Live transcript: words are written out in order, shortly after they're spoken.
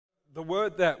The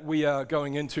word that we are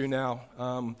going into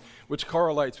now, which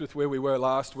correlates with where we were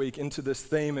last week, into this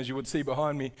theme, as you would see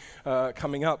behind me,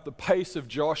 coming up, the pace of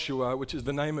Joshua, which is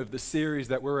the name of the series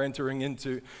that we're entering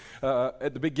into.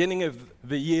 At the beginning of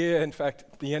the year, in fact,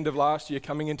 the end of last year,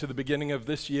 coming into the beginning of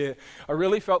this year, I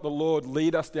really felt the Lord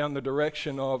lead us down the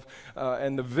direction of,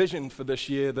 and the vision for this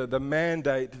year, the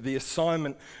mandate, the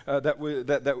assignment that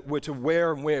we're to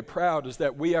wear and wear proud, is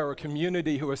that we are a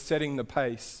community who are setting the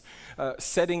pace.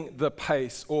 Setting the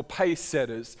pace, or pace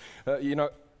setters.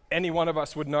 Any one of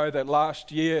us would know that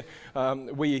last year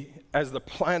we, as the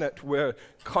planet, were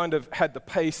kind of had the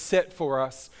pace set for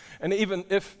us. And even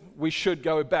if we should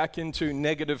go back into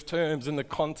negative terms in the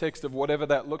context of whatever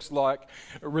that looks like,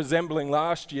 resembling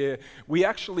last year, we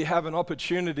actually have an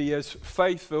opportunity as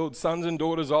faith-filled sons and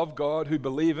daughters of God who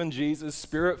believe in Jesus,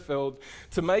 Spirit-filled,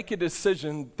 to make a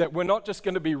decision that we're not just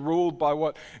going to be ruled by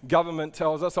what government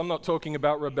tells us. I'm not talking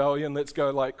about rebellion, let's go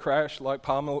like crash like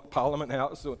Parliament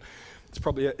House. It's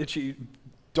probably an itchy,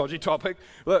 dodgy topic,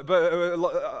 but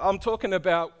I'm talking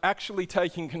about actually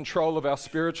taking control of our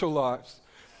spiritual lives,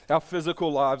 our physical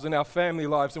lives, and our family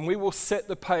lives, and we will set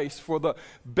the pace for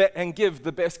and give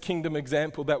the best kingdom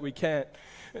example that we can.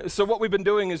 So what we've been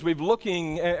doing is we've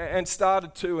looking and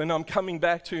started to, and I'm coming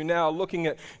back to now, looking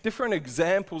at different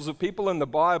examples of people in the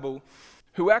Bible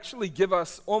who actually give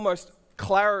us almost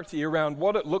clarity around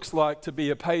what it looks like to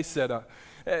be a pace setter.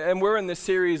 And we're in this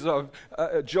series of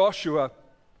Joshua,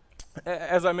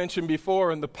 as I mentioned before,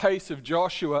 and the pace of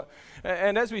Joshua.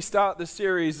 And as we start this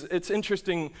series, it's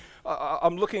interesting.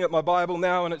 I'm looking at my Bible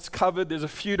now, and it's covered. There's a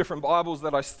few different Bibles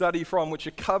that I study from, which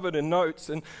are covered in notes.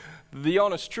 And the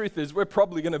honest truth is, we're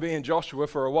probably going to be in Joshua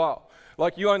for a while.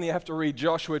 Like, you only have to read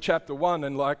Joshua chapter 1,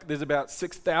 and there's about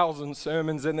 6,000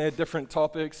 sermons in there, different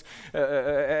topics,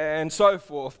 and so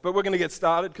forth. But we're going to get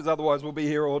started, because otherwise we'll be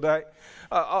here all day.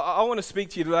 I want to speak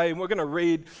to you today, and we're going to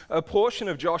read a portion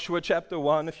of Joshua chapter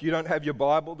 1. If you don't have your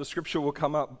Bible, the scripture will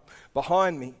come up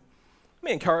behind me. Let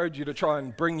me encourage you to try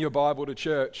and bring your Bible to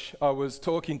church. I was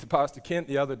talking to Pastor Kent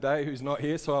the other day, who's not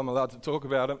here, so I'm allowed to talk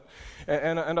about him.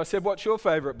 And I said, what's your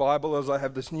favorite Bible? As I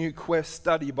have this new Quest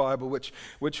Study Bible, which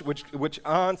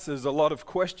answers a lot of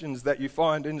questions that you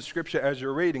find in Scripture as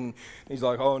you're reading. He's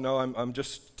like, oh no, I'm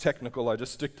just technical. I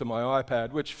just stick to my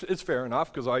iPad, which is fair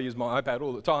enough, because I use my iPad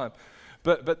all the time.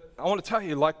 But I want to tell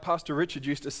you, like Pastor Richard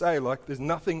used to say, there's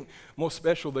nothing more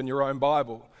special than your own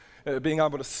Bible. Being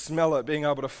able to smell it, being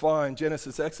able to find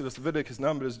Genesis, Exodus, Leviticus,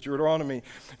 Numbers, Deuteronomy,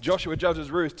 Joshua,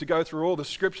 Judges, Ruth, to go through all the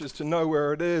scriptures to know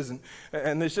where it is.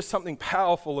 And there's just something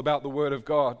powerful about the Word of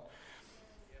God.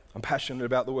 I'm passionate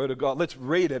about the Word of God. Let's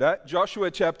read it. Joshua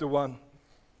chapter 1.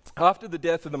 After the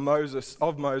death of Moses,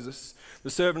 the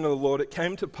servant of the Lord, it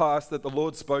came to pass that the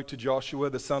Lord spoke to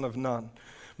Joshua, the son of Nun,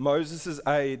 Moses'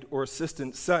 aide or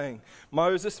assistant, saying,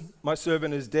 Moses, my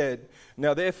servant, is dead.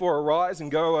 Now therefore arise and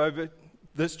go over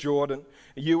this Jordan,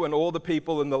 you and all the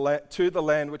people to the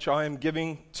land which I am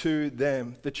giving to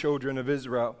them, the children of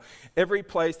Israel. Every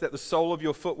place that the sole of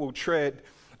your foot will tread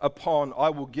upon, I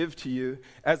will give to you,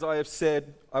 as I have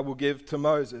said, I will give to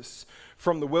Moses.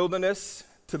 From the wilderness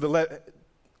to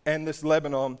and this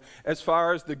Lebanon, as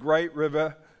far as the great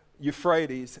river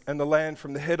Euphrates, and the land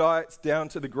from the Hittites down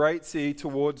to the great sea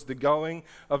towards the going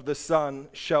of the sun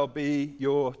shall be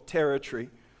your territory.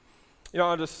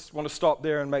 I just want to stop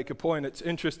there and make a point. It's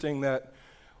interesting that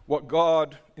what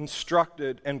God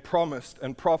instructed and promised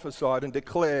and prophesied and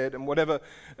declared, and whatever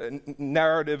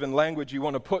narrative and language you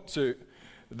want to put to,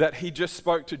 that he just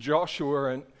spoke to Joshua,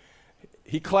 and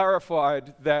he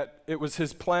clarified that it was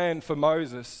his plan for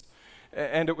Moses,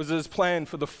 and it was his plan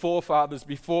for the forefathers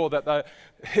before, that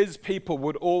his people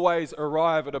would always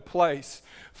arrive at a place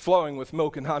flowing with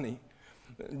milk and honey.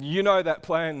 You know that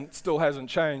plan still hasn't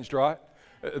changed, right?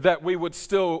 That we would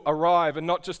still arrive, and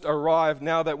not just arrive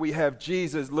now that we have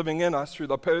Jesus living in us through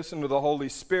the person of the Holy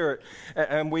Spirit,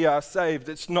 and we are saved.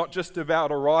 It's not just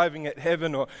about arriving at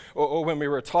heaven or when we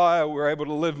retire, we're able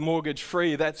to live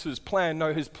mortgage-free. That's his plan.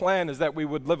 No, his plan is that we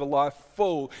would live a life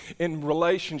full in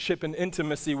relationship and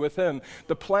intimacy with him.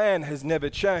 The plan has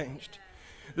never changed.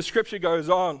 The scripture goes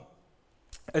on,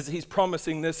 as he's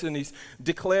promising this and he's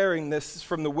declaring this,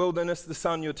 from the wilderness, the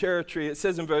sun, your territory. It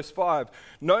says in verse 5,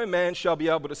 no man shall be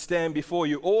able to stand before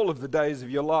you all of the days of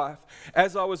your life.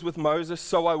 As I was with Moses,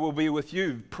 so I will be with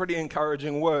you. Pretty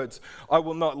encouraging words. I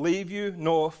will not leave you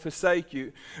nor forsake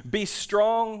you. Be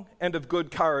strong and of good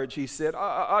courage, he said.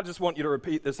 I just want you to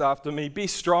repeat this after me. Be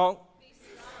strong,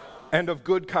 and of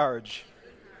good courage.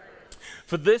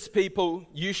 For this people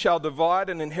you shall divide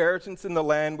an inheritance in the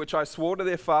land which I swore to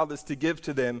their fathers to give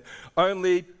to them.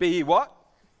 Only be what?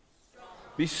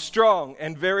 Be strong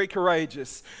and very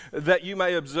courageous, that you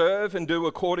may observe and do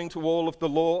according to all of the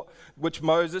law which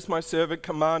Moses, my servant,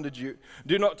 commanded you.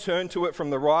 Do not turn to it from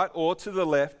the right or to the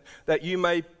left, that you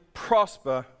may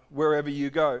prosper wherever you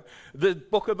go. The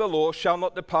book of the law shall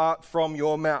not depart from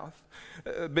your mouth,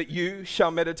 but you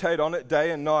shall meditate on it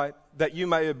day and night, that you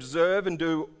may observe and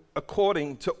do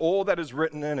according to all that is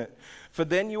written in it. For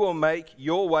then you will make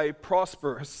your way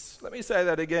prosperous. Let me say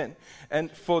that again. And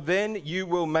for then you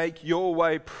will make your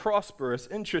way prosperous.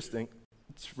 Interesting.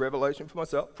 It's revelation for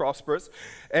myself. Prosperous.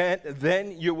 And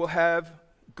then you will have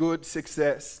good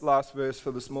success. Last verse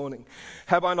for this morning.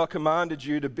 Have I not commanded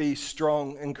you to be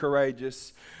strong and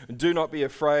courageous? Do not be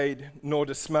afraid nor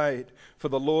dismayed, for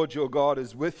the Lord your God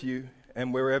is with you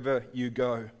and wherever you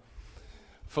go.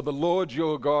 For the Lord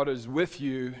your God is with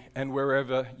you and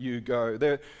wherever you go.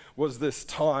 There was this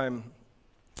time,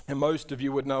 and most of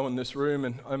you would know in this room,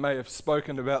 and I may have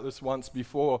spoken about this once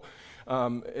before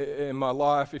in my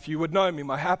life. If you would know me,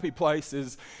 my happy place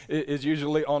is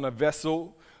usually on a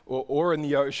vessel or in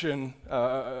the ocean.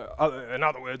 In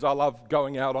other words, I love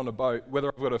going out on a boat. Whether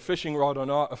I've got a fishing rod or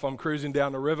not, if I'm cruising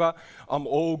down a river, I'm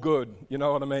all good. You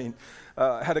know what I mean?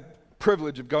 I had a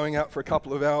privilege of going out for a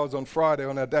couple of hours on Friday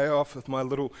on our day off with my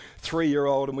little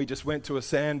 3-year-old, and we just went to a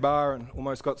sandbar and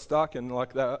almost got stuck, and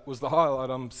like that was the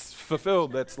highlight. I'm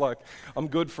fulfilled. That's like I'm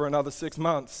good for another 6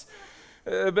 months.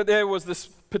 But there was this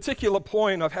particular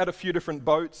point. I've had a few different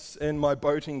boats in my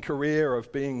boating career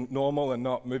of being normal and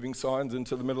not moving signs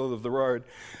into the middle of the road,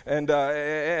 and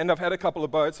I've had a couple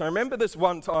of boats. I remember this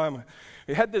one time.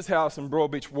 We had this house in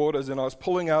Broadbeach Waters, and I was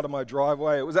pulling out of my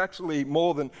driveway. It was actually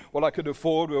more than what I could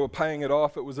afford. We were paying it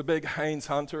off. It was a big Haynes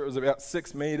Hunter. It was about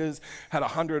 6 meters, had a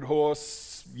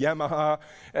 100-horse Yamaha,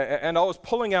 and I was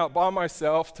pulling out by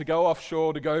myself to go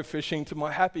offshore, to go fishing to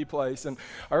my happy place. And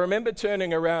I remember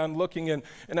turning around, looking in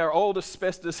our old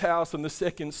asbestos house in the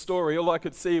second story. All I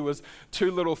could see was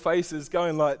 2 little faces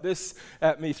going like this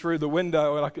at me through the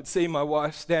window, and I could see my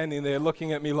wife standing there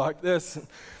looking at me like this. And,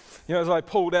 you know, as I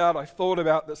pulled out, I thought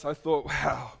about this. I thought,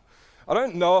 wow, I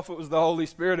don't know if it was the Holy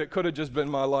Spirit. It could have just been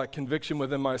my conviction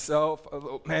within myself. I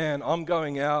thought, man, I'm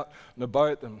going out on a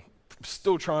boat that I'm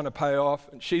still trying to pay off,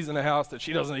 and she's in a house that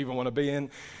she doesn't even want to be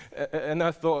in. And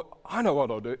I thought, I know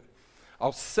what I'll do.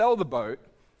 I'll sell the boat.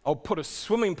 I'll put a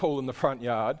swimming pool in the front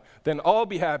yard, then I'll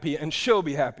be happy and she'll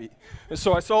be happy. And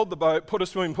so I sold the boat, put a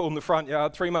swimming pool in the front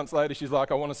yard. 3 months later, she's like,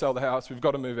 I want to sell the house. We've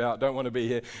got to move out. Don't want to be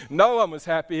here. No one was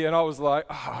happy, and I was like,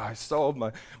 I sold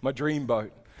my dream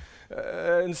boat.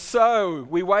 And so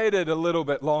we waited a little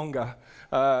bit longer,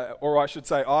 or I should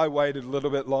say I waited a little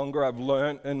bit longer. I've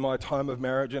learned in my time of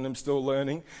marriage, and I'm still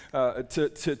learning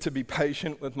to be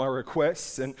patient with my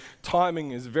requests, and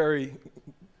timing is very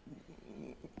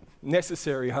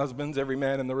necessary. Husbands, every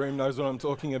man in the room knows what I'm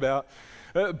talking about.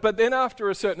 But then after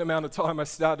a certain amount of time, I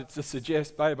started to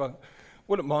suggest, babe, I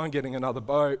wouldn't mind getting another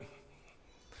boat.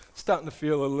 Starting to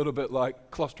feel a little bit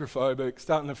like claustrophobic,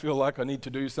 starting to feel like I need to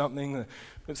do something.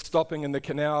 Stopping in the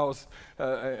canals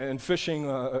and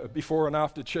fishing before and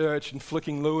after church and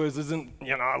flicking lures isn't,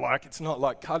 it's not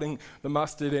like cutting the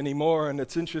mustard anymore. And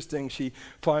it's interesting, she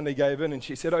finally gave in and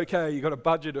she said, okay, you got a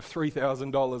budget of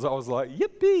 $3,000. I was like,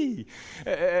 yippee.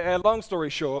 And long story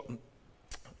short,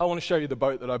 I want to show you the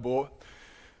boat that I bought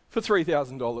for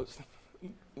 $3,000.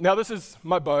 Now, this is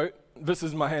my boat. This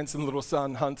is my handsome little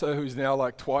son, Hunter, who's now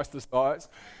like twice the size.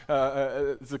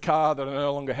 It's a car that I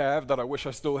no longer have that I wish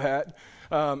I still had.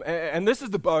 And this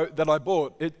is the boat that I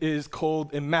bought. It is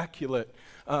called Immaculate.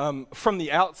 From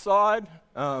the outside,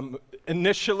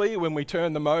 initially when we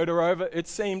turned the motor over, it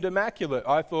seemed immaculate.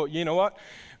 I thought, you know what?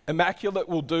 Immaculate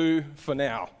will do for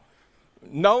now.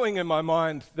 Knowing in my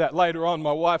mind that later on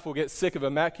my wife will get sick of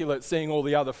Immaculate, seeing all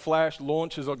the other flash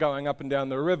launches or going up and down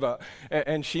the river,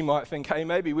 and she might think, hey,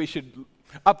 maybe we should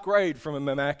upgrade from an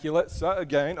Immaculate. So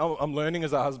again, I'm learning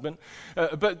as a husband.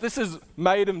 But this is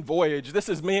maiden voyage. This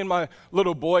is me and my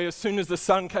little boy. As soon as the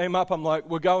sun came up, I'm like,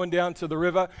 we're going down to the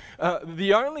river.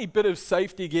 The only bit of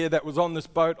safety gear that was on this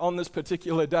boat on this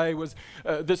particular day was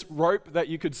this rope that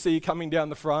you could see coming down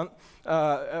the front.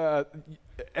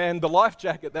 And the life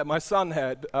jacket that my son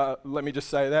had, let me just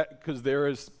say that because there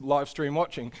is live stream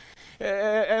watching.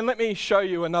 And let me show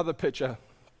you another picture.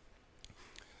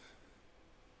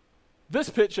 This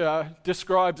picture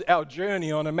describes our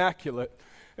journey on Immaculate.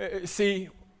 See,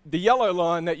 the yellow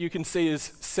line that you can see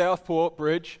is Southport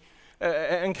Bridge.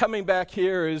 And coming back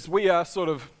here is, we are sort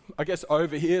of, I guess,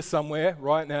 over here somewhere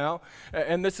right now.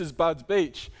 And this is Budds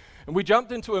Beach. And we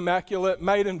jumped into Immaculate,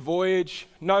 maiden voyage,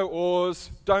 no oars,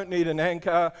 don't need an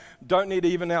anchor, don't need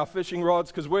even our fishing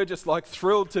rods because we're just like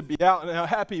thrilled to be out in our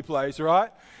happy place,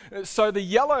 right? So the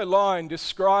yellow line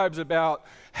describes about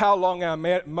how long our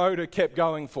motor kept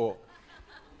going for.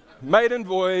 Maiden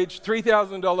voyage,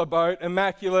 $3,000 boat,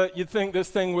 Immaculate. You'd think this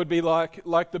thing would be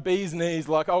like the bee's knees.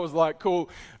 Like I was like, cool.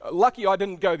 Lucky I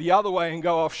didn't go the other way and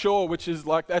go offshore, which is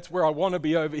like, that's where I want to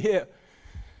be over here.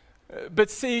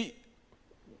 But see,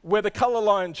 where the color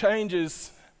line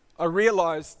changes, I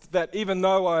realized that even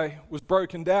though I was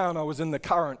broken down, I was in the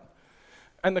current.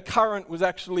 And the current was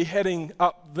actually heading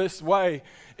up this way.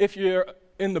 If you're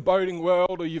in the boating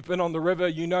world or you've been on the river,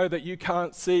 you know that you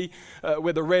can't see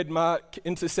where the red mark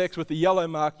intersects with the yellow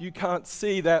mark. You can't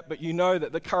see that, but you know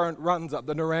that the current runs up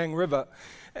the Nerang River.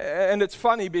 And it's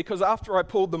funny because after I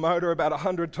pulled the motor about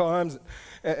 100 times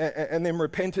and then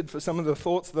repented for some of the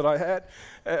thoughts that I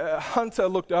had, Hunter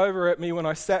looked over at me when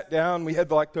I sat down. We had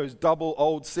like those double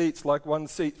old seats, like one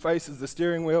seat faces the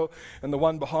steering wheel and the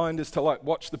one behind is to like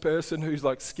watch the person who's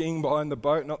like skiing behind the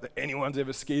boat. Not that anyone's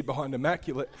ever skied behind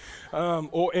Immaculate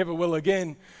or ever will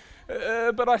again.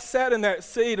 But I sat in that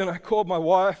seat and I called my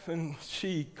wife and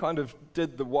she kind of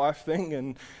did the wife thing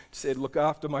and said, look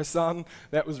after my son.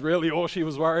 That was really all she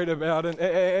was worried about.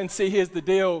 And see, here's the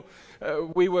deal.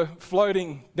 We were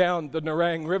floating down the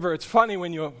Nerang River. It's funny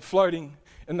when you're floating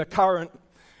in the current,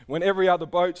 when every other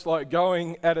boat's like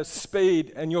going at a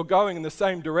speed and you're going in the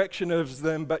same direction as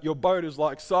them, but your boat is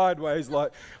like sideways,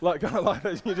 like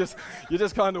you're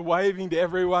just kind of waving to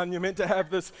everyone. You're meant to have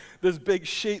this big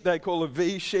sheet they call a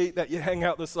V sheet that you hang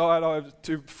out the side. I was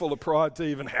too full of pride to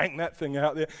even hang that thing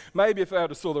out there. Maybe if I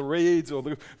had saw the reeds or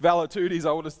the Valetudis,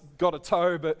 I would have got a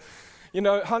tow. But you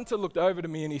know, Hunter looked over to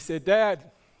me and he said, "Dad,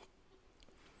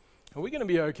 are we going to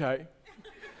be okay?"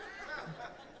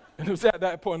 And it was at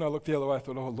that point I looked the other way. I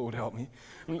thought, oh, Lord, help me.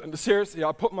 And seriously,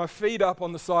 I put my feet up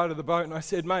on the side of the boat and I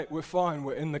said, mate, we're fine.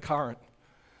 We're in the current.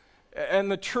 And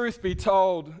the truth be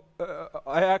told,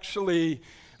 I actually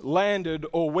landed,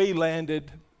 or we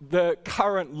landed, the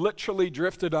current literally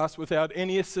drifted us without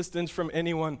any assistance from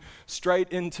anyone straight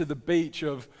into the beach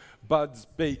of Bud's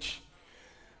Beach.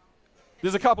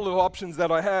 There's a couple of options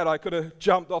that I had. I could have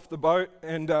jumped off the boat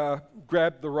and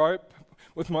grabbed the rope.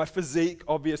 With my physique,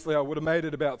 obviously, I would have made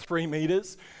it about 3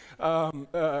 meters.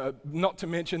 Not to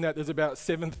mention that there's about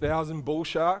 7,000 bull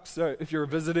sharks. So if you're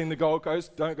visiting the Gold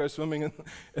Coast, don't go swimming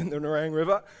in the Nerang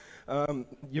River.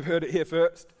 You've heard it here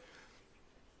first.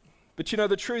 But you know,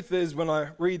 the truth is, when I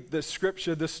read this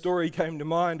scripture, this story came to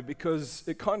mind because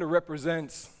it kind of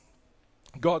represents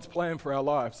God's plan for our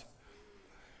lives.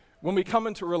 When we come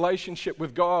into relationship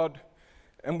with God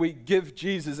and we give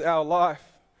Jesus our life,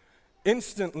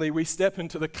 instantly we step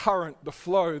into the current, the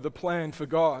flow, the plan for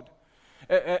God.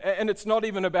 And it's not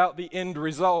even about the end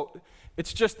result.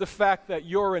 It's just the fact that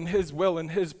you're in His will and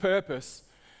His purpose.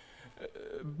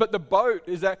 But the boat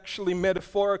is actually,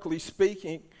 metaphorically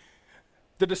speaking,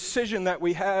 the decision that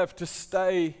we have to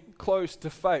stay close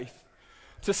to faith,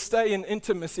 to stay in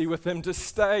intimacy with Him, to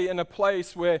stay in a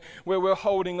place where we're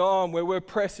holding on, where we're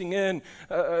pressing in.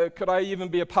 Could I even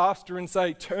be a pastor and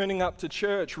say turning up to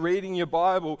church, reading your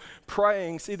Bible,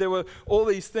 praying? See, there were all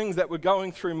these things that were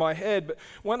going through my head. But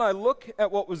when I look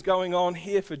at what was going on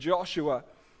here for Joshua,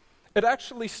 it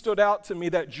actually stood out to me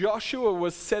that Joshua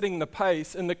was setting the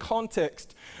pace in the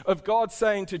context of God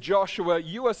saying to Joshua,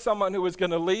 you are someone who is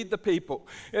going to lead the people.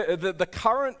 The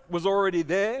current was already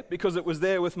there because it was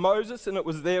there with Moses and it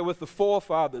was there with the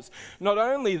forefathers. Not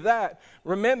only that,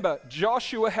 remember,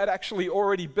 Joshua had actually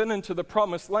already been into the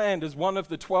promised land as one of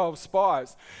the 12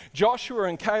 spies. Joshua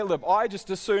and Caleb, I just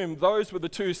assumed those were the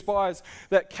 2 spies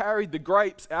that carried the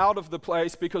grapes out of the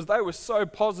place because they were so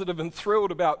positive and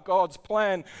thrilled about God's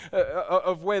plan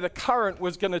of where the current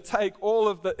was going to take all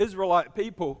of the Israelite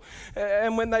people.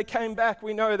 And when they came back,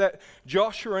 we know that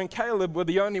Joshua and Caleb were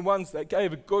the only ones that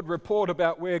gave a good report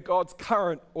about where God's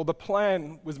current or the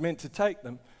plan was meant to take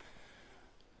them.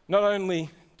 Not only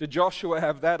did Joshua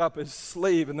have that up his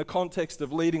sleeve in the context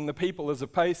of leading the people as a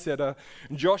pace setter,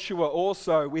 Joshua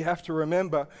also, we have to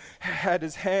remember, had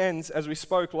his hands, as we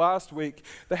spoke last week,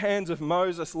 the hands of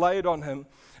Moses laid on him.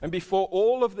 And before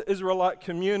all of the Israelite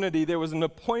community, there was an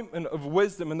appointment of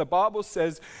wisdom. And the Bible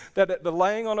says that at the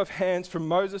laying on of hands from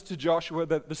Moses to Joshua,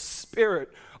 that the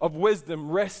spirit of wisdom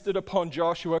rested upon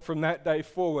Joshua from that day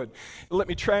forward. Let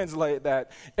me translate that.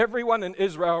 Everyone in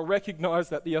Israel recognized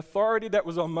that the authority that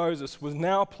was on Moses was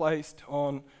now placed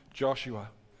on Joshua.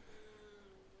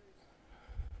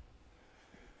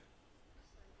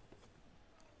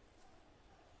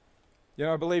 You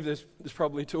know, I believe there's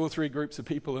probably 2 or 3 groups of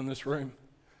people in this room.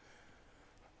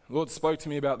 The Lord spoke to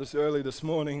me about this early this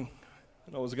morning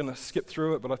And I was going to skip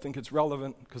through it, but I think it's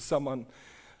relevant because someone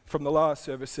from the last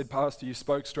service said, Pastor, you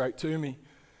spoke straight to me.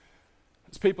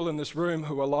 There's people in this room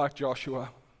who are like Joshua.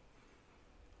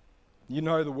 You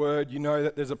know the word, you know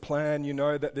that there's a plan, you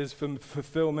know that there's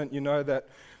fulfillment, you know that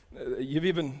you've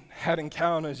even had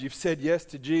encounters, you've said yes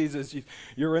to Jesus,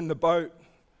 you're in the boat,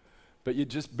 but you're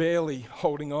just barely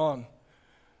holding on.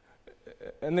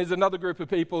 And there's another group of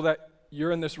people that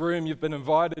you're in this room, you've been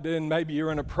invited in, maybe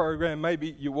you're in a program,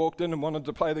 maybe you walked in and wanted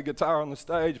to play the guitar on the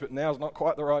stage, but now's not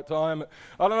quite the right time.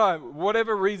 I don't know,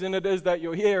 whatever reason it is that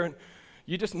you're here, and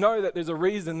you just know that there's a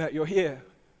reason that you're here.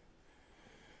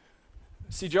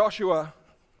 See, Joshua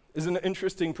is an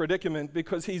interesting predicament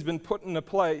because he's been put in a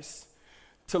place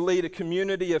to lead a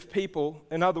community of people.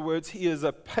 In other words, he is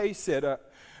a pace setter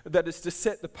that is to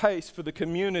set the pace for the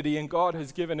community, and God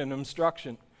has given an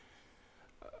instruction.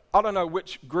 I don't know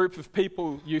which group of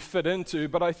people you fit into,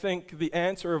 but I think the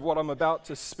answer of what I'm about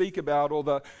to speak about, or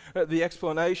the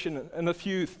explanation and a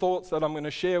few thoughts that I'm going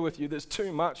to share with you, there's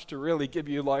too much to really give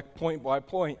you like point by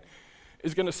point,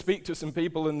 is going to speak to some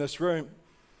people in this room.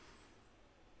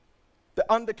 The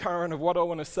undercurrent of what I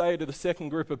want to say to the second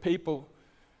group of people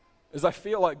is I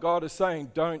feel like God is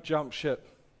saying, don't jump ship.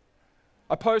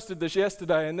 I posted this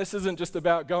yesterday, and this isn't just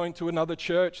about going to another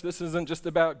church. This isn't just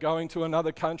about going to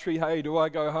another country. Hey, do I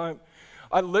go home?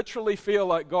 I literally feel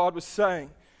like God was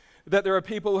saying that there are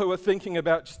people who are thinking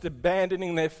about just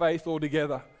abandoning their faith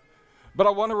altogether. But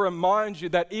I want to remind you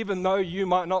that even though you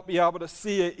might not be able to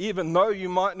see it, even though you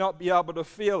might not be able to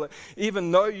feel it,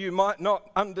 even though you might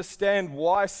not understand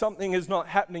why something is not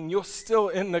happening, you're still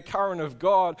in the current of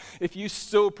God if you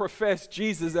still profess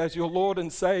Jesus as your Lord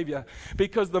and Savior.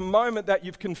 Because the moment that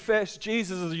you've confessed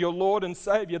Jesus as your Lord and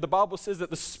Savior, the Bible says that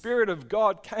the Spirit of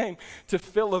God came to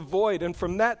fill a void. And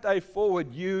from that day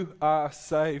forward, you are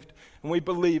saved. And we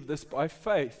believe this by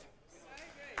faith.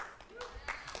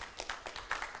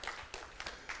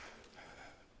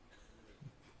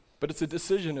 But it's a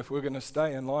decision if we're going to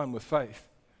stay in line with faith.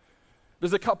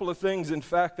 There's a couple of things, in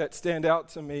fact, that stand out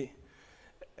to me.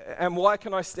 And why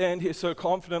can I stand here so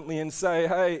confidently and say,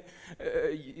 hey,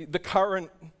 the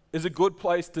current is a good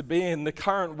place to be in. The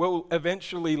current will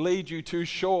eventually lead you to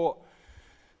shore.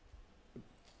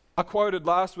 I quoted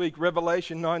last week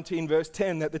Revelation 19 verse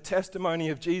 10 that the testimony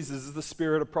of Jesus is the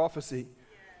spirit of prophecy.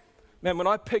 Man, when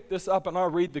I pick this up and I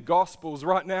read the Gospels,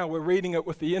 right now we're reading it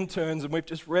with the interns and we've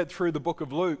just read through the book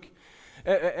of Luke.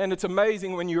 And it's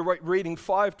amazing when you're reading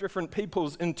 5 different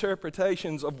people's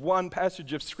interpretations of one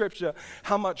passage of Scripture,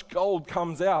 how much gold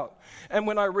comes out. And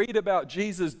when I read about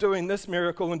Jesus doing this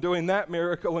miracle and doing that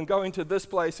miracle and going to this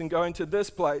place and going to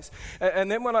this place, and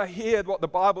then when I hear what the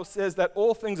Bible says, that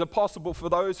all things are possible for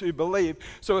those who believe.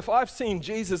 So if I've seen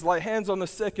Jesus lay hands on the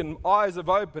sick and eyes have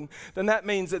opened, then that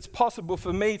means it's possible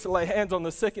for me to lay hands on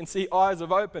the sick and see eyes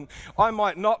have opened. I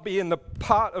might not be in the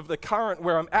part of the current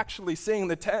where I'm actually seeing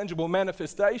the tangible manifestation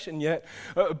yet,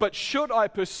 but should I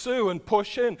pursue and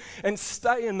push in and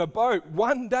stay in the boat,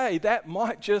 one day that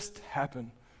might just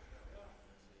happen.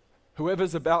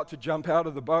 Whoever's about to jump out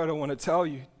of the boat, I want to tell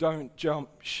you, don't jump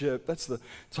ship. That's the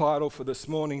title for this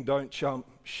morning, don't jump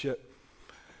ship.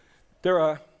 There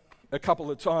are a couple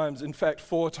of times, in fact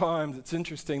 4 times, it's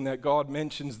interesting that God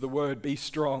mentions the word be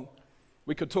strong.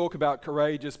 We could talk about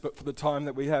courageous, but for the time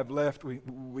that we have left,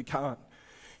 we can't.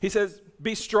 He says,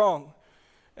 be strong.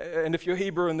 And if you're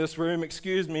Hebrew in this room,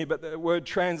 excuse me, but the word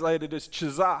translated is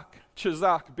chazak.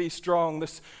 Chazak, be strong.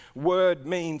 This word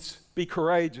means be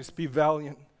courageous, be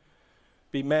valiant,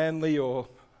 be manly, or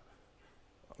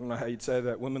I don't know how you'd say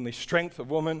that, womanly. Strength of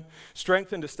woman.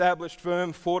 Strengthened, established,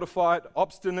 firm, fortified,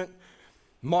 obstinate,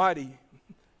 mighty.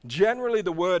 Generally,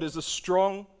 the word is a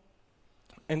strong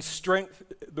and strength.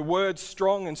 The word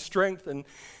strong and strength and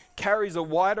carries a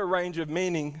wider range of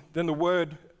meaning than the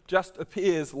word just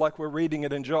appears like we're reading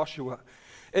it in Joshua.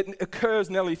 It occurs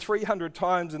nearly 300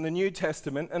 times in the New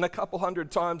Testament and a couple hundred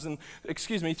times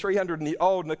 300 in the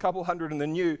Old and a couple hundred in the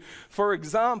New. For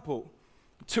example,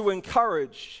 to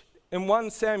encourage, in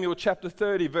 1 Samuel chapter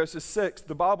 30 verses 6,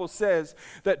 the Bible says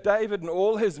that David and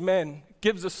all his men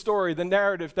gives a story, the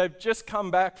narrative, they've just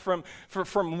come back from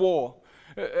war.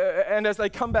 And as they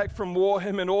come back from war,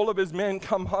 him and all of his men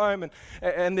come home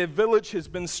and their village has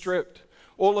been stripped.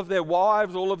 All of their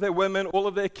wives, all of their women, all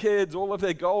of their kids, all of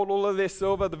their gold, all of their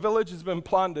silver, the village has been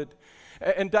plundered.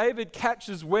 And David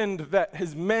catches wind that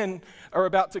his men are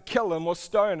about to kill him or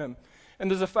stone him. And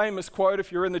there's a famous quote,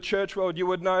 if you're in the church world, you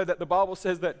would know that the Bible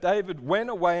says that David went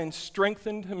away and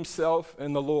strengthened himself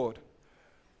in the Lord.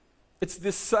 It's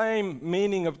the same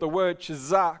meaning of the word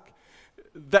chazak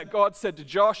that God said to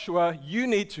Joshua, you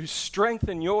need to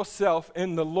strengthen yourself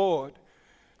in the Lord.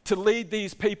 to lead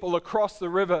these people across the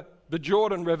river, the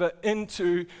Jordan River,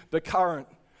 into the current.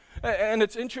 And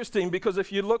it's interesting because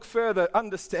if you look further,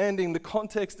 understanding the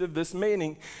context of this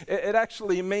meaning, it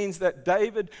actually means that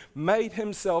David made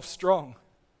himself strong.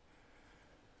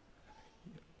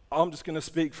 I'm just going to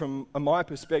speak from my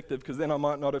perspective because then I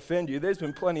might not offend you. There's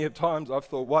been plenty of times I've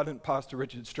thought, why didn't Pastor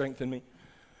Richard strengthen me?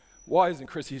 Why isn't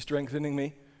Chrissy strengthening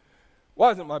me?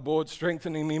 Why isn't my board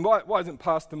strengthening me? Why isn't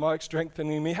Pastor Mike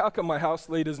strengthening me? How come my house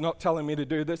leader's not telling me to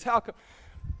do this? But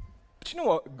you know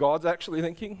what God's actually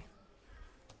thinking?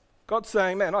 God's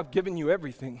saying, man, I've given you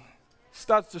everything.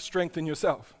 Starts to strengthen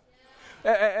yourself.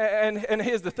 And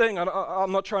here's the thing,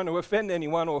 I'm not trying to offend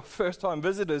anyone or first-time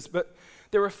visitors, but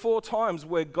there are 4 times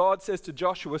where God says to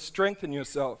Joshua, strengthen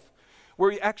yourself,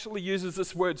 where he actually uses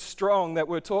this word strong that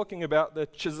we're talking about, the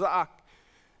chazak.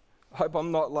 I hope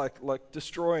I'm not like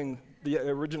destroying the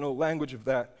original language of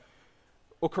that.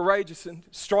 Or courageous and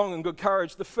strong and good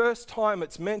courage. The first time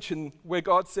it's mentioned where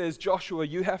God says, Joshua,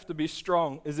 you have to be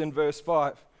strong, is in verse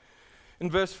 5. In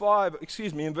verse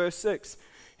 6,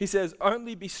 he says,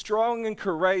 only be strong and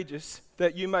courageous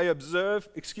that you may observe,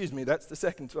 that's the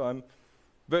second time.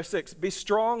 Verse 6, be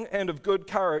strong and of good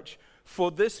courage,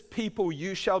 for this people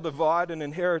you shall divide an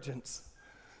inheritance.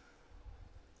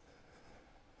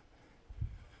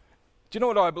 Do you know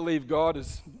what I believe God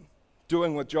is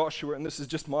doing with Joshua? And this is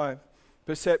just my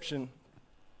perception.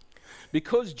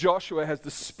 Because Joshua has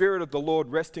the Spirit of the Lord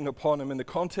resting upon him in the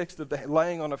context of the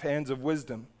laying on of hands of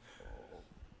wisdom.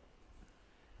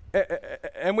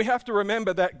 And we have to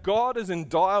remember that God is in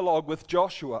dialogue with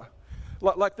Joshua.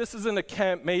 Like this isn't a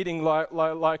camp meeting like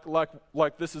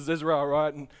this is Israel,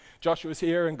 right? And Joshua's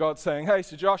here and God's saying, hey,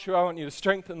 so Joshua, I want you to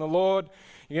strengthen the Lord.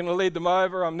 You're going to lead them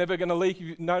over. I'm never going to leave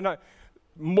you. No.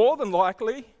 More than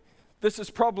likely, this is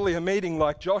probably a meeting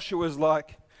like Joshua's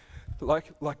like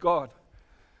God.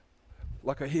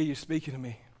 Like I hear you speaking to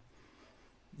me.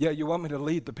 Yeah, you want me to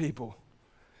lead the people.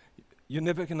 You're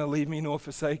never going to leave me nor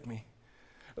forsake me.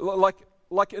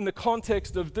 Like in the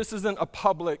context of this isn't a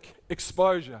public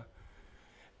exposure.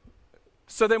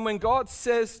 So then when God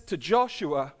says to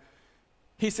Joshua,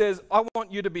 he says, I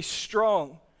want you to be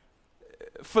strong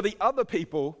for the other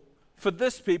people, for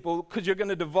this people, because you're going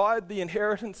to divide the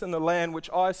inheritance in the land which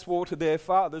I swore to their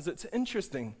fathers. It's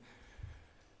interesting.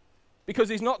 Because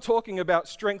he's not talking about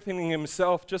strengthening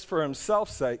himself just for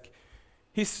himself's sake.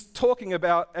 He's talking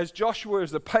about, as Joshua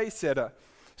is a pace setter,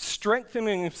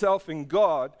 strengthening himself in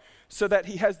God so that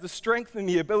he has the strength and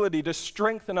the ability to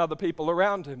strengthen other people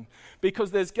around him.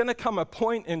 Because there's going to come a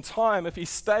point in time, if he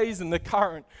stays in the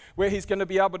current, where he's going to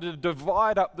be able to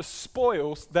divide up the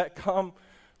spoils that come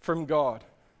from God.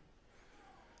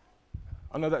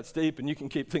 I know that's deep and you can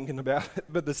keep thinking about it,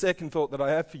 but the second thought that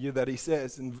I have for you that he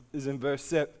says is in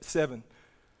verse 7.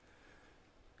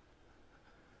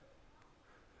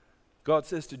 God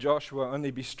says to Joshua,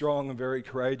 only be strong and very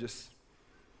courageous,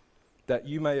 that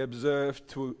you may observe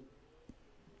to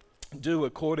do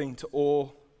according to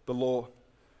all the law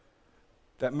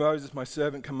that Moses my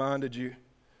servant commanded you.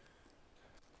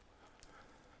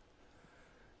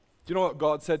 Do you know what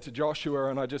God said to Joshua?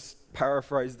 And I just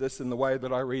paraphrase this in the way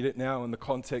that I read it now in the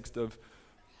context of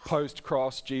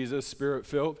post-cross Jesus,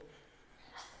 Spirit-filled.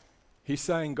 He's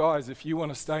saying, guys, if you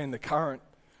want to stay in the current,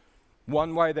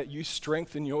 one way that you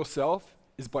strengthen yourself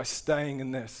is by staying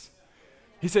in this.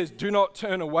 He says, do not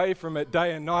turn away from it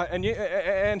day and night.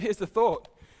 And here's the thought.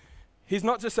 He's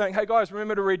not just saying, hey guys,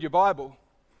 remember to read your Bible.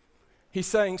 He's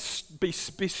saying, be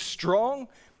strong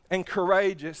and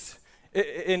courageous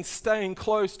in staying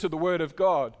close to the Word of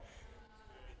God.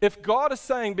 If God is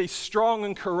saying be strong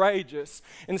and courageous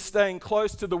in staying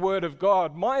close to the Word of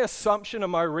God, my assumption of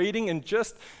my reading and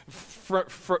just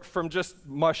from just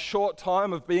my short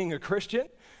time of being a Christian,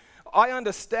 I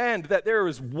understand that there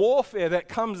is warfare that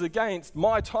comes against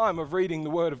my time of reading the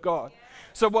Word of God.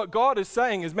 So what God is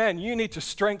saying is, man, you need to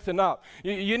strengthen up.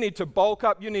 You need to bulk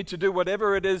up. You need to do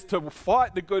whatever it is to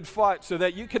fight the good fight so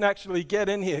that you can actually get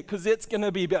in here, because it's going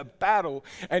to be a battle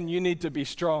and you need to be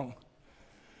strong.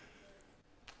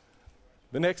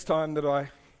 The next time that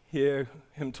I hear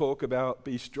him talk about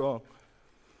be strong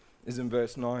is in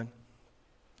verse 9.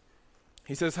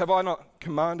 He says, have I not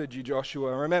commanded you,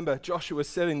 Joshua? Remember, Joshua's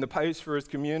setting the pace for his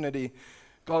community.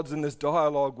 God's in this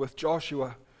dialogue with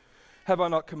Joshua. Have I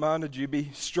not commanded you, be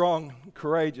strong,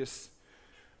 courageous,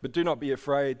 but do not be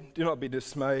afraid, do not be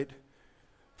dismayed,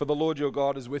 for the Lord your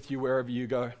God is with you wherever you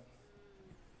go.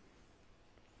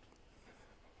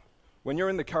 When you're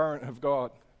in the current of God,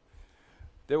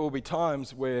 there will be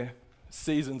times where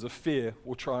seasons of fear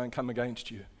will try and come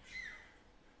against you.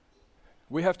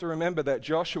 We have to remember that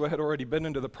Joshua had already been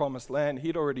into the promised land.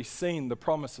 He'd already seen the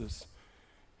promises.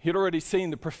 He'd already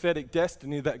seen the prophetic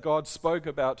destiny that God spoke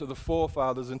about to the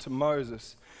forefathers and to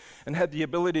Moses, and had the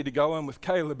ability to go in with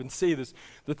Caleb and see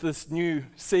this new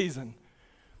season.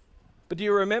 But do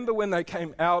you remember when they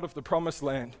came out of the promised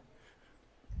land?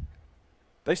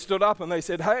 They stood up and they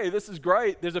said, hey, this is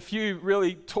great. There's a few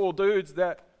really tall dudes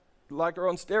that are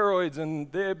on steroids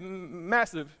and they're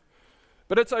massive.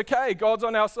 But it's okay, God's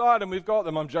on our side and we've got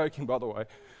them. I'm joking, by the way.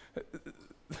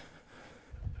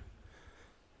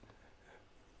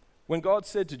 When God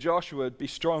said to Joshua, be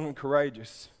strong and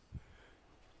courageous,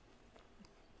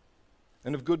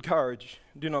 and of good courage,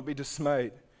 do not be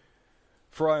dismayed,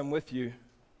 for I am with you.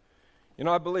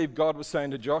 I believe God was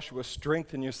saying to Joshua,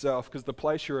 strengthen yourself, because the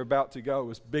place you're about to go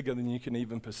is bigger than you can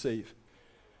even perceive.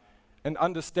 And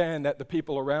understand that the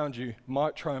people around you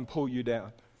might try and pull you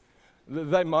down.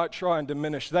 They might try and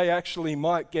diminish. They actually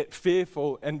might get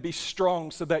fearful, and be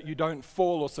strong so that you don't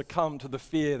fall or succumb to the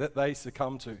fear that they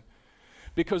succumb to.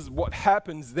 Because what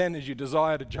happens then is you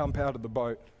desire to jump out of the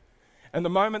boat. And the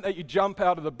moment that you jump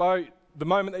out of the boat, the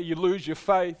moment that you lose your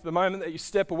faith, the moment that you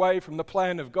step away from the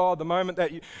plan of God, the moment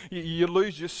that you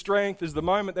lose your strength is the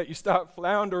moment that you start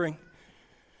floundering.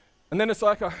 And then it's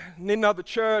like, I need another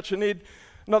church, I need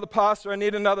another pastor, I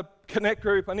need another connect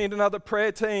group, I need another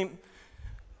prayer team.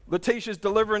 Letitia's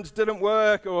deliverance didn't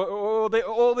work, or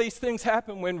all these things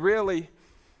happen when really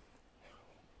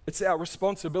it's our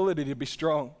responsibility to be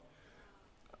strong.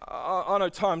 I know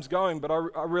time's going, but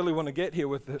I really want to get here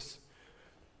with this.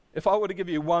 If I were to give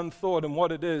you one thought and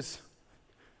what it is,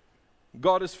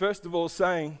 God is first of all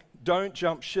saying, don't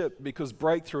jump ship because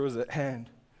breakthrough is at hand.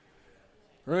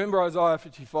 Remember Isaiah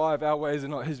 55, our ways are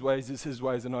not his ways, his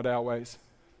ways are not our ways.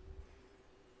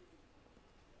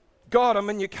 God, I'm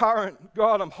in your current.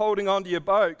 God, I'm holding onto your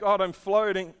boat. God, I'm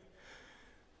floating.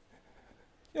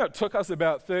 It took us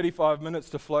about 35 minutes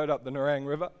to float up the Nerang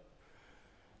River.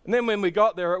 And then when we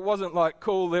got there, it wasn't like,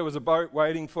 cool, there was a boat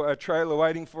waiting for, a trailer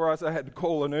waiting for us. I had to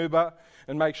call an Uber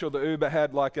and make sure the Uber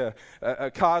had like a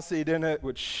car seat in it,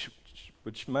 which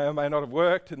may or may not have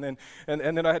worked. And then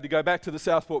I had to go back to the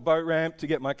Southport boat ramp to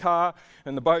get my car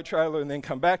and the boat trailer and then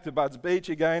come back to Bud's Beach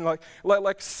again.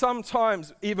 Like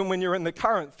sometimes, even when you're in the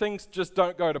current, things just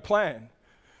don't go to plan.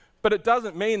 But it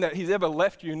doesn't mean that he's ever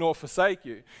left you nor forsake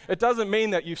you. It doesn't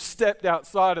mean that you've stepped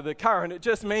outside of the current. It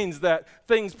just means that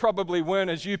things probably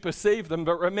weren't as you perceive them.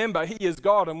 But remember, he is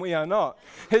God and we are not.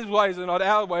 His ways are not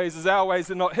our ways as our ways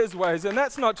are not his ways. And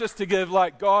that's not just to give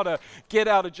God a get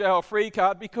out of jail free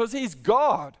card, because he's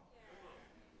God.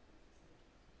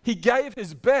 He gave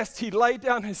his best. He laid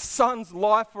down his son's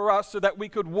life for us so that we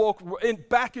could walk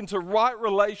back into right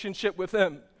relationship with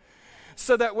him.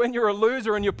 So that when you're a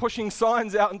loser and you're pushing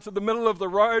signs out into the middle of the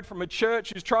road from a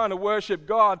church who's trying to worship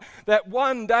God, that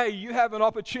one day you have an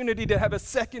opportunity to have a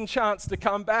second chance to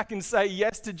come back and say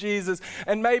yes to Jesus.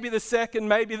 And maybe the second,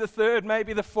 maybe the third,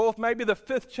 maybe the fourth, maybe the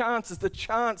fifth chance is the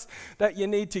chance that you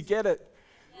need to get it.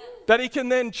 That he can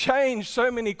then change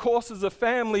so many courses of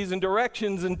families and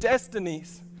directions and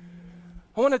destinies.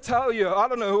 I want to tell you, I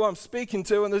don't know who I'm speaking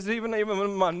to, and there's even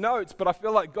in my notes, but I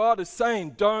feel like God is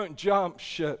saying, don't jump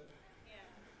ship.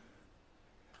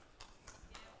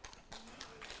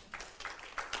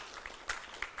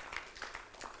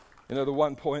 The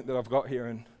one point that I've got here,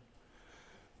 and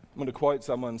I'm going to quote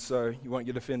someone so you won't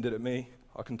get offended at me.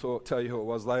 I can tell you who it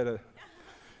was later.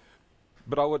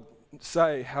 But I would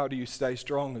say, how do you stay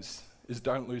strong is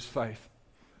don't lose faith.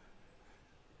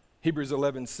 Hebrews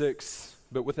 11:6,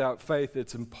 but without faith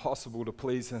it's impossible to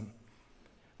please him.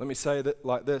 Let me say that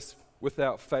like this,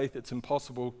 without faith it's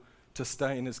impossible to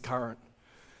stay in his current.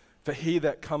 For he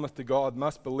that cometh to God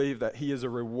must believe that he is a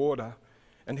rewarder,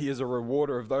 and he is a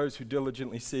rewarder of those who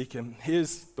diligently seek him.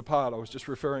 Here's the part I was just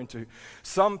referring to.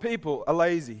 Some people are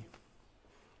lazy.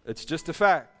 It's just a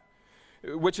fact,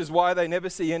 which is why they never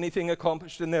see anything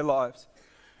accomplished in their lives.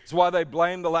 It's why they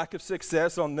blame the lack of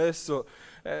success on this or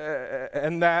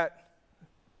and that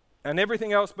and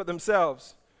everything else but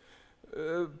themselves.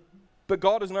 But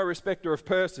God is no respecter of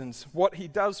persons. What he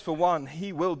does for one,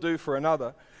 he will do for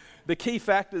another. The key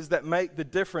factors that make the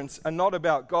difference are not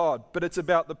about God, but it's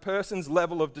about the person's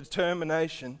level of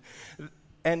determination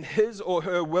and his or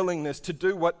her willingness to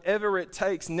do whatever it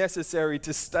takes necessary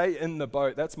to stay in the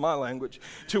boat, that's my language,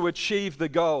 to achieve the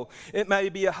goal. It may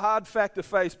be a hard fact to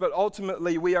face, but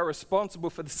ultimately we are responsible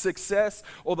for the success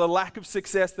or the lack of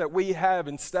success that we have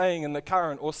in staying in the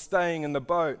current or staying in the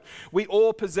boat. We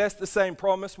all possess the same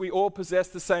promise. We all possess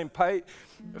the same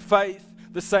faith,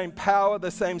 the same power, the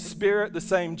same Spirit, the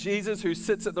same Jesus who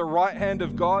sits at the right hand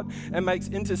of God and makes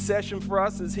intercession for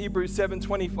us, as Hebrews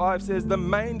 7:25 says. The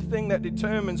main thing that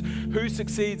determines who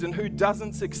succeeds and who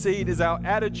doesn't succeed is our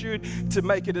attitude to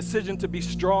make a decision to be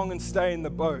strong and stay in the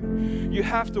boat. You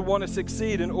have to want to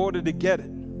succeed in order to get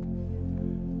it.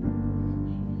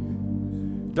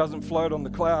 It doesn't float on the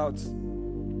clouds.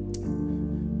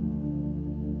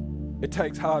 It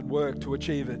takes hard work to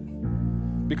achieve it.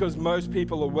 Because most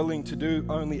people are willing to do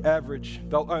only average.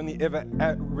 They'll only ever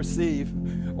receive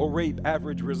or reap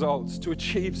average results. To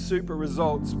achieve super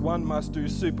results, one must do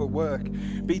super work.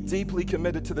 Be deeply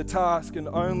committed to the task and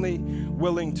only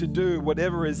willing to do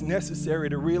whatever is necessary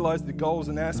to realize the goals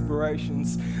and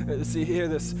aspirations. See here,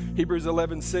 this Hebrews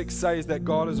 11:6 says that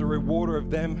God is a rewarder of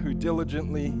them who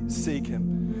diligently seek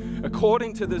Him.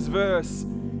 According to this verse,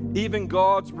 even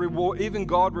God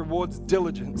rewards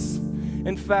diligence.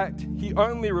 In fact, He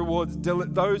only rewards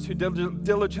those who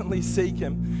diligently seek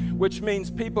Him, which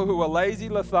means people who are lazy,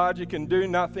 lethargic, and do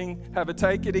nothing, have a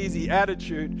take-it-easy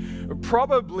attitude,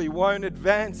 probably won't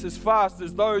advance as fast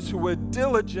as those who are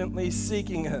diligently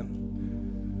seeking Him.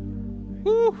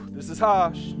 Whew, this is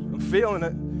harsh. I'm feeling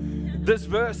it. This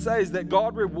verse says that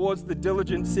God rewards the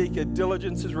diligent seeker.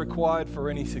 Diligence is required for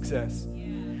any success.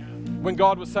 When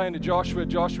God was saying to Joshua,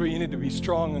 you need to be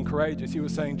strong and courageous, He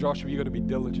was saying, Joshua, you got to be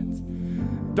diligent.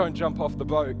 Don't jump off the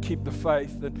boat. Keep the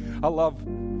faith. And I love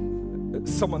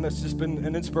someone that's just been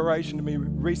an inspiration to me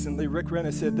recently. Rick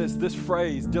Renner said this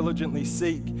phrase, diligently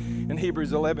seek, in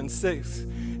Hebrews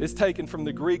 11:6, is taken from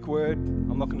the Greek word.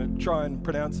 I'm not going to try and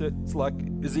pronounce it. It's like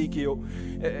Ezekiel.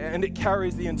 And it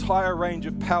carries the entire range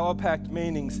of power-packed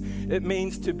meanings. It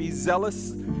means to be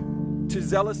zealous, to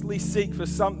zealously seek for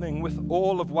something with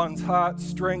all of one's heart,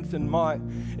 strength, and might.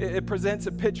 It presents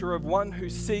a picture of one who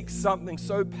seeks something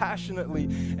so passionately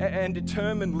and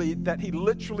determinedly that he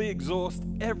literally exhausts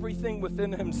everything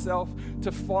within himself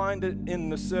to find it in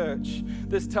the search.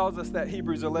 This tells us that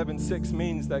Hebrews 11:6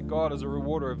 means that God is a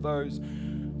rewarder of those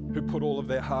who put all of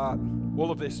their heart,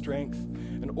 all of their strength,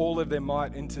 and all of their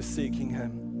might into seeking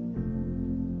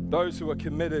Him. Those who are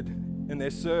committed in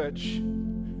their search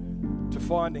to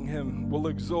finding Him will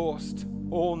exhaust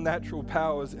all natural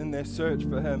powers in their search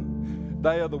for Him.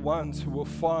 They are the ones who will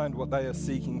find what they are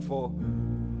seeking for.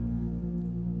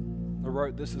 I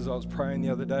wrote this as I was praying the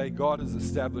other day. God has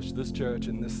established this church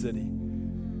in this city.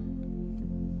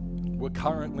 We're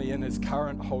currently in His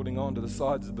current holding on to the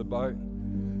sides of the boat.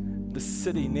 The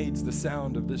city needs the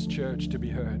sound of this church to be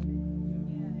heard.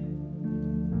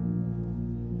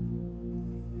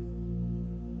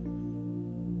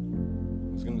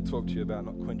 I was going to talk to you about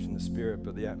not quenching the spirit,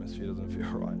 but the atmosphere doesn't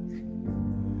feel right.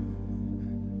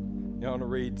 I want to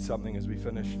read something as we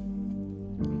finish.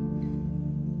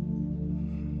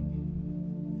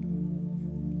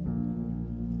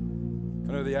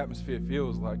 I know the atmosphere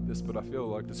feels like this, but I feel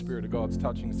like the Spirit of God's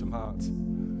touching some hearts. You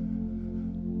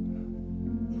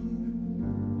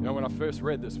know, when I first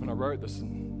read this, when I wrote this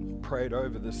and prayed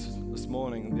over this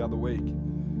morning, the other week,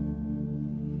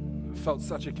 I felt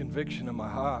such a conviction in my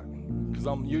heart, because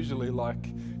I'm usually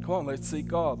like, come on, let's seek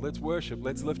God, let's worship,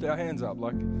 let's lift our hands up.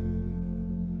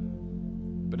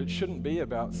 But it shouldn't be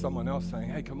about someone else saying,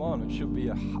 hey, come on. It should be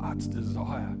a heart's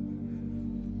desire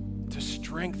to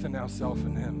strengthen ourselves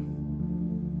in Him.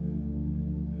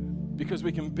 Because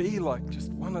we can be like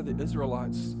just one of the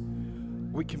Israelites.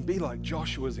 We can be like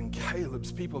Joshua's and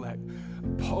Caleb's, people that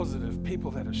are positive,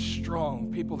 people that are strong,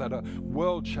 people that are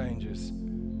world changers.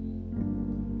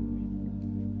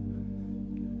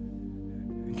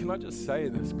 And can I just say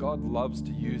this? God loves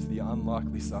to use the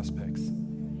unlikely suspects.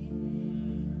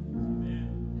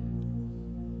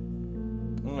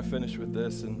 I'm going to finish with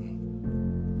this,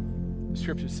 and the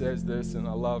scripture says this, and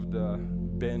I loved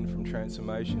Ben from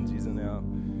Transformations. He's in our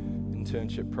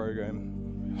internship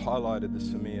program, highlighted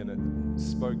this for me, and it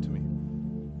spoke to me.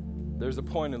 There's a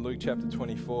point in Luke chapter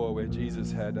 24 where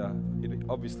Jesus had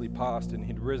obviously passed and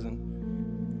he'd risen.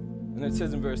 And it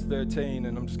says in verse 13,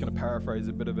 and I'm just going to paraphrase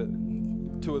a bit of it,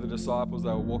 two of the disciples, they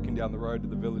were walking down the road to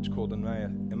the village called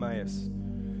Emmaus.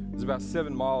 It was about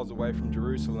 7 miles away from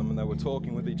Jerusalem, and they were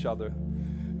talking with each other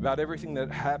about everything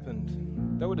that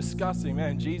happened. They were discussing,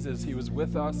 man, Jesus, He was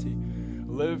with us, He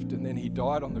lived, and then He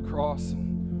died on the cross.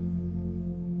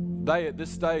 And they, at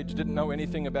this stage, didn't know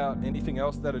anything about anything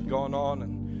else that had gone on.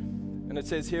 And it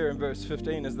says here in verse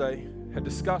 15, as they had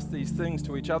discussed these things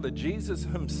to each other, Jesus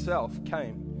Himself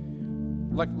came.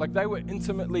 Like they were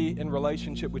intimately in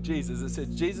relationship with Jesus. It says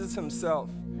Jesus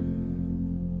Himself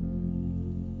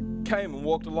came and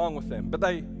walked along with them. But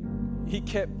they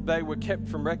they were kept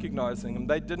from recognizing him.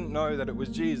 They didn't know that it was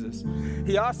Jesus.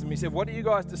 He asked them, he said, "What are you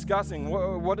guys discussing?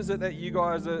 What is it that you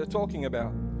guys are talking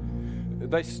about?"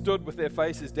 They stood with their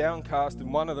faces downcast,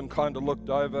 and one of them kind of looked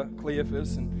over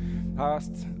Cleophas and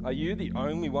asked, "Are you the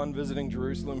only one visiting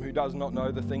Jerusalem who does not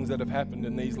know the things that have happened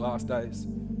in these last days?"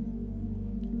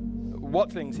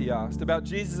 What things, he asked. About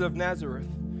Jesus of Nazareth.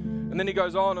 And then he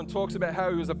goes on and talks about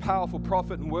how he was a powerful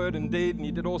prophet in word and deed, and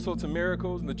he did all sorts of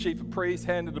miracles, and the chief of priests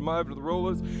handed him over to the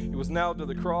rulers. He was nailed to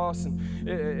the cross, and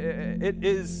it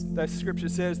is, the scripture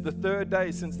says, the third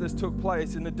day since this took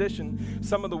place. In addition,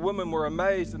 some of the women were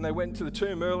amazed, and they went to the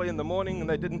tomb early in the morning, and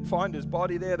they didn't find his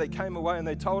body there. They came away, and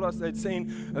they told us they'd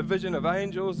seen a vision of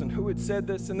angels, and who had said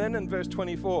this. And then in verse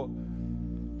 24,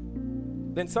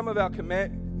 then some of our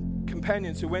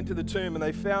companions who went to the tomb, and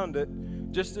they found it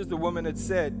just as the woman had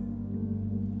said,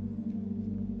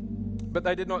 but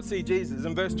they did not see Jesus.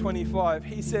 In verse 25,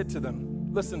 he said to them,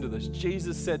 listen to this,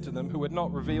 Jesus said to them, who had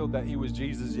not revealed that he was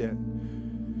Jesus yet,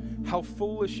 "How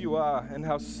foolish you are, and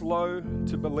how slow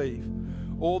to believe.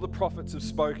 All the prophets have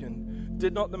spoken.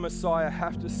 Did not the Messiah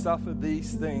have to suffer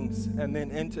these things and then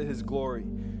enter his glory?"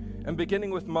 And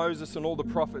beginning with Moses and all the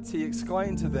prophets, he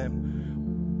explained to them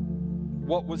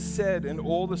what was said in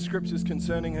all the scriptures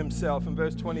concerning himself. In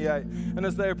verse 28, and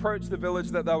as they approached the village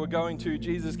that they were going to,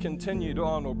 Jesus continued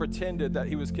on, or pretended that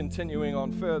he was continuing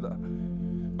on further.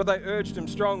 But they urged him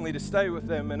strongly to stay with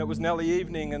them, and it was nearly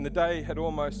evening, and the day had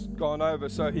almost gone over,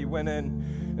 so he went in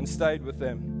and stayed with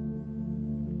them.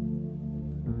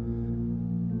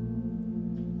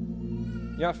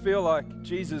 Yeah, I feel like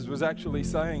Jesus was actually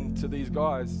saying to these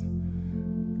guys,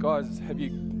 have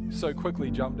you so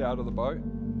quickly jumped out of the boat?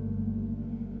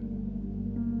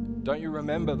 Don't you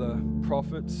remember the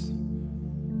prophets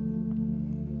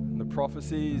and the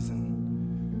prophecies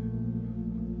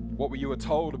and what you were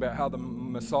told about how the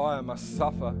Messiah must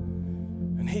suffer?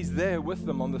 And he's there with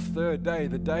them on the third day,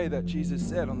 the day that Jesus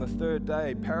said on the third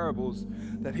day, parables,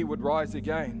 that he would rise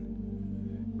again.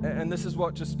 And this is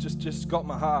what just got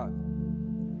my heart.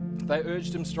 They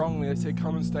urged him strongly. They said,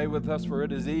 "Come and stay with us, for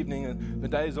it is evening and the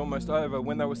day is almost over."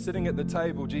 When they were sitting at the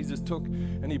table, Jesus took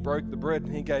and he broke the bread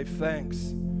and he gave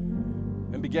thanks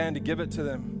and began to give it to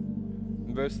them.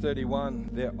 In verse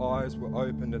 31, their eyes were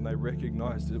opened and they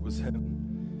recognized it was him.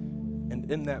 And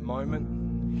in that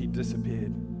moment, he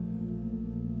disappeared.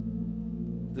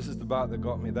 This is the part that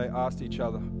got me. They asked each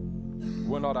other,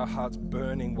 "Were not our hearts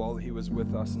burning while he was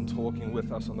with us and talking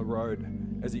with us on the road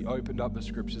as he opened up the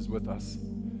scriptures with us?"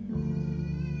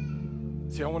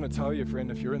 See, I want to tell you, friend,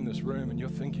 if you're in this room and you're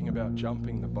thinking about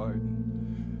jumping the boat,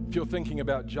 if you're thinking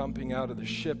about jumping out of the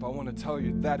ship, I want to tell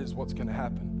you that is what's going to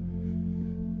happen.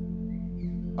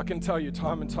 I can tell you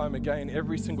time and time again,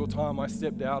 every single time I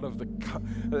stepped out of the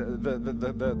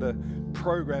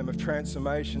program of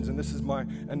transformations, and this is my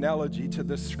analogy to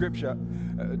this scripture,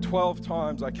 12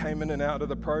 times I came in and out of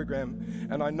the program,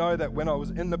 and I know that when I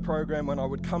was in the program, when I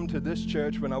would come to this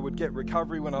church, when I would get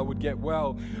recovery, when I would get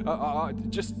well,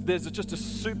 there's just a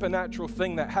supernatural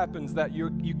thing that happens, that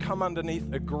you come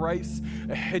underneath a grace,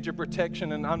 a hedge of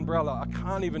protection, an umbrella. I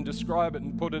can't even describe it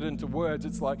and put it into words.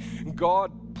 It's like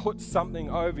God put something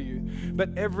over you.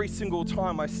 But every single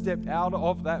time I stepped out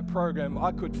of that program,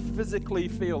 I could physically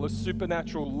feel a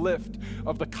supernatural lift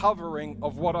of the covering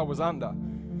of what I was under.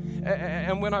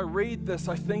 And when I read this,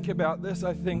 I think about this,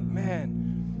 I think,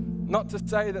 man, not to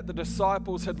say that the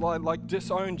disciples had like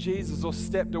disowned Jesus or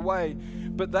stepped away,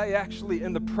 but they actually,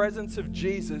 in the presence of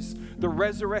Jesus, the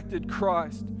resurrected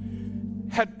Christ,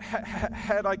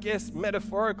 had I guess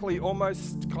metaphorically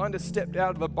almost kind of stepped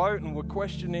out of the boat and were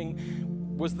questioning,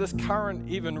 was this current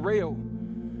even real?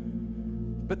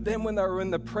 But then when they were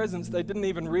in the presence, they didn't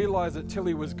even realize it till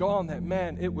he was gone, that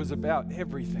man, it was about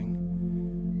everything.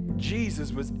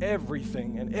 Jesus was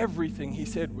everything, and everything he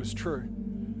said was true.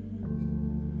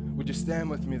 Would you stand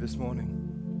with me this morning?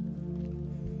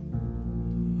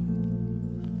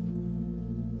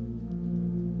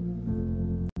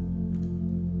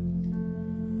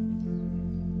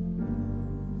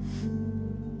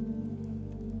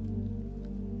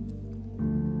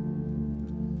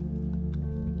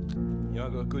 You know,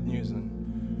 I've got good news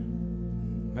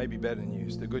and maybe better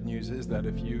news. The good news is that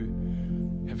if you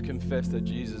have confessed that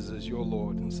Jesus is your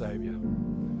Lord and Savior,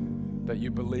 that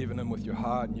you believe in him with your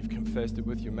heart and you've confessed it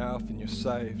with your mouth and you're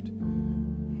saved.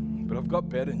 But I've got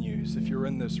better news. If you're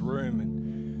in this room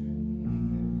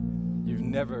and you've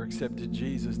never accepted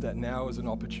Jesus, that now is an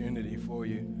opportunity for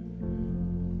you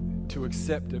to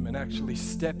accept him and actually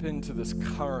step into this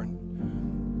current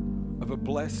of a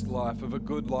blessed life, of a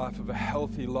good life, of a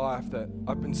healthy life that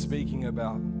I've been speaking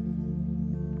about.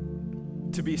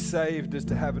 To be saved is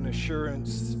to have an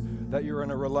assurance that you're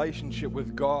in a relationship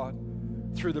with God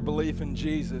through the belief in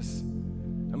Jesus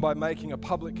and by making a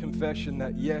public confession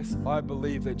that, yes, I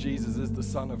believe that Jesus is the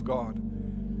Son of God.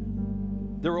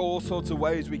 There are all sorts of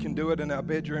ways we can do it in our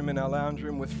bedroom, in our lounge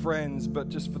room, with friends, but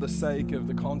just for the sake of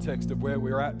the context of where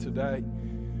we're at today,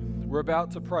 we're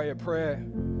about to pray a prayer.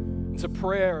 It's a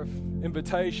prayer of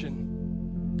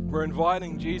invitation. We're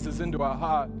inviting Jesus into our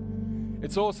heart.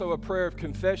 It's also a prayer of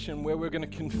confession where we're going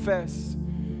to confess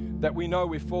that we know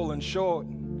we've fallen short.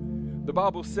 The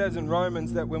Bible says in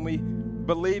Romans that when we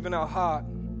believe in our heart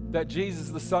that Jesus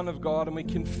is the Son of God and we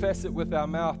confess it with our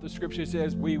mouth, the scripture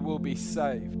says we will be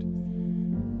saved.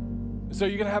 So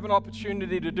you're going to have an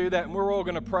opportunity to do that, and we're all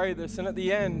going to pray this. And at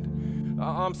the end,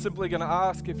 I'm simply going to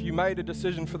ask if you made a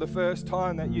decision for the first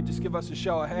time that you just give us a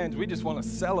show of hands. We just want to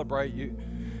celebrate you.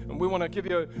 And we want to give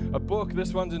you a book.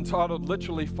 This one's entitled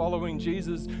Literally Following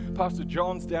Jesus. Pastor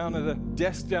John's down at a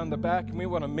desk down the back, and we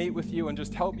want to meet with you and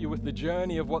just help you with the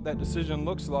journey of what that decision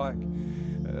looks like.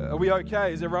 Are we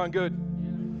okay? Is everyone good?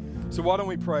 So why don't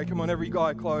we pray? Come on, every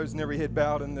eye closed and every head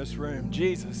bowed in this room.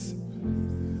 Jesus,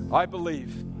 I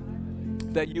believe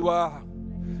that you are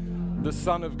the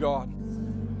Son of God,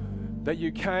 that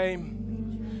you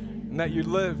came and that you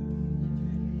lived.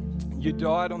 You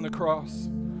died on the cross,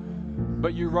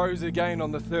 but you rose again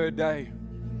on the third day.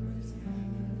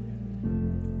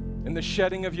 In the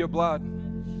shedding of your blood,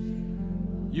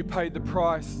 you paid the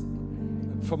price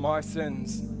for my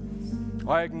sins.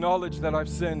 I acknowledge that I've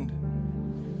sinned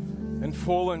and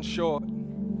fallen short.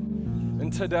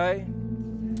 And today,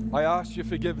 I ask your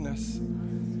forgiveness,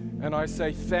 and I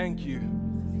say thank you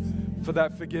for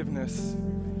that forgiveness.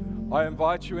 I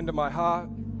invite you into my heart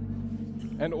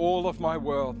and all of my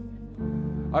world.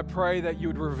 I pray that you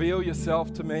would reveal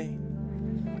yourself to me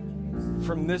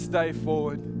from this day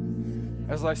forward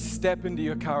as I step into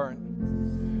your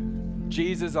current.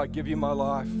 Jesus, I give you my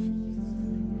life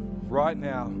right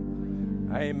now.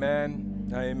 Amen.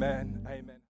 Amen.